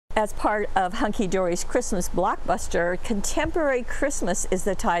As part of Hunkydory's Christmas blockbuster, Contemporary Christmas is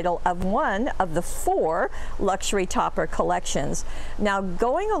the title of one of the 4 luxury topper collections. Now,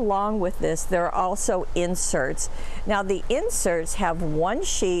 going along with this, there are also inserts. Now, the inserts have 1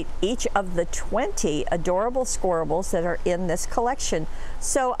 sheet each of the 20 adorable scorables that are in this collection.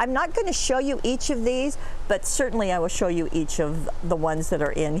 So I'm not going to show you each of these, but certainly I will show you each of the ones that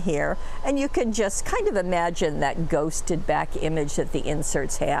are in here. And you can just kind of imagine that ghosted back image that the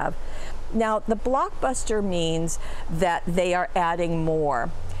inserts have. Now, the blockbuster means that they are adding more.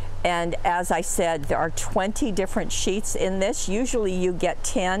 And as I said, there are 20 different sheets in this. Usually you get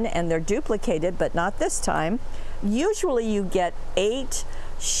 10 and they're duplicated, but not this time. Usually you get 8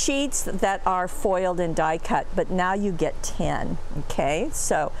 sheets that are foiled and die cut, but now you get 10, okay?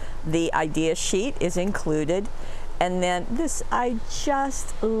 So the idea sheet is included. And then this, I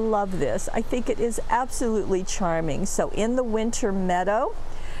just love this. I think it is absolutely charming. So in the winter meadow,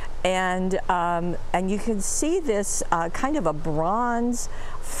 and you can see this kind of a bronze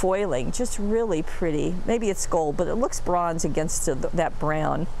foiling, just really pretty. Maybe it's gold, but it looks bronze against that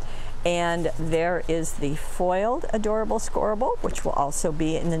brown. And there is the foiled adorable scorable, which will also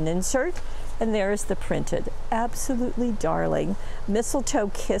be in an insert. And there is the printed, absolutely darling.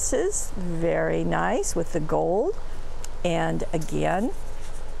 Mistletoe Kisses, very nice with the gold. And again,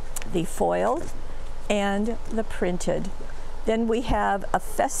 the foiled and the printed. Then we have a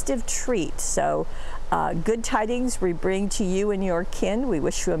festive treat. So good tidings we bring to you and your kin. We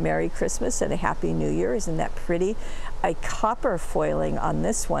wish you a Merry Christmas and a Happy New Year. Isn't that pretty? A copper foiling on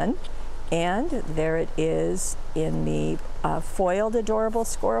this one. And there it is in the foiled adorable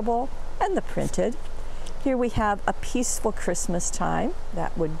scorable and the printed. Here we have A Peaceful Christmas Time.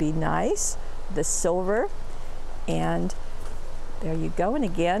 That would be nice. The silver. And there you go. And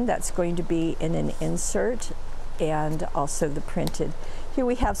again, that's going to be in an insert and also the printed. Here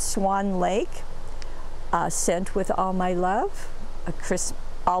we have Swan Lake, Sent with All My Love.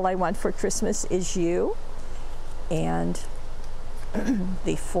 All I Want for Christmas Is You. And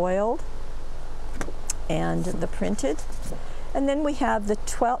the foiled and the printed. And then we have the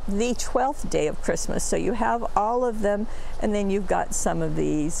 12th day of Christmas. So you have all of them, and then you've got some of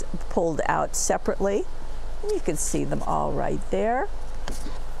these pulled out separately. And you can see them all right there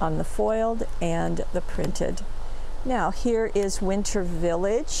on the foiled and the printed. Now here is Winter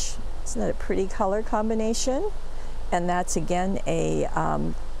Village. Isn't that a pretty color combination? And that's again a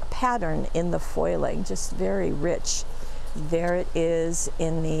pattern in the foiling, just very rich. There it is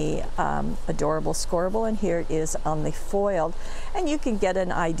in the adorable scorable, and here it is on the foiled. And you can get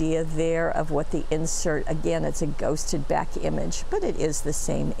an idea there of what the insert, again, it's a ghosted back image, but it is the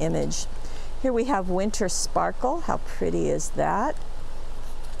same image. Here we have Winter Sparkle. How pretty is that?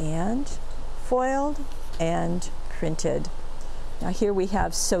 And foiled and printed. Now here we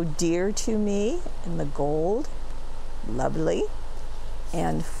have So Dear to Me in the gold. Lovely.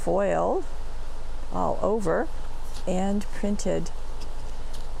 And foiled all over and printed.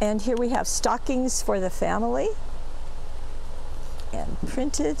 And here we have Stockings for the Family, and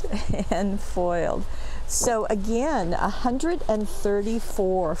printed and foiled. So again,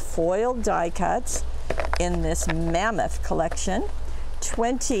 134 foiled die cuts in this mammoth collection,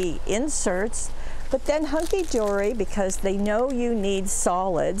 20 inserts. But then Hunkydory, because they know you need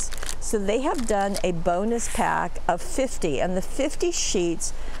solids, so they have done a bonus pack of 50, and the 50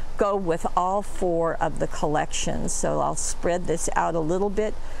 sheets go with all 4 of the collections. So I'll spread this out a little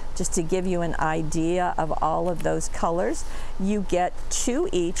bit just to give you an idea of all of those colors. You get 2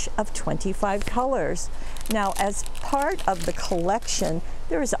 each of 25 colors. Now, as part of the collection,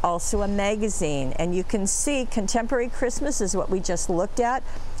 there is also a magazine, and you can see Contemporary Christmas is what we just looked at.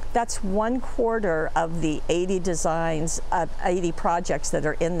 That's 1/4 of the 80 designs, 80 projects that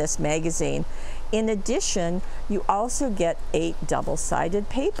are in this magazine. In addition, you also get 8 double-sided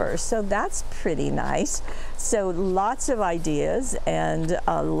papers, so that's pretty nice. So lots of ideas and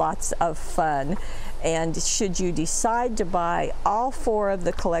lots of fun. And should you decide to buy all 4 of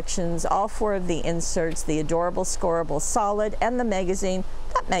the collections, all 4 of the inserts, the adorable scorable solid, and the magazine,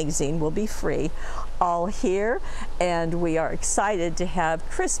 that magazine will be free. All here, and we are excited to have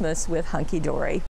Christmas with Hunkydory.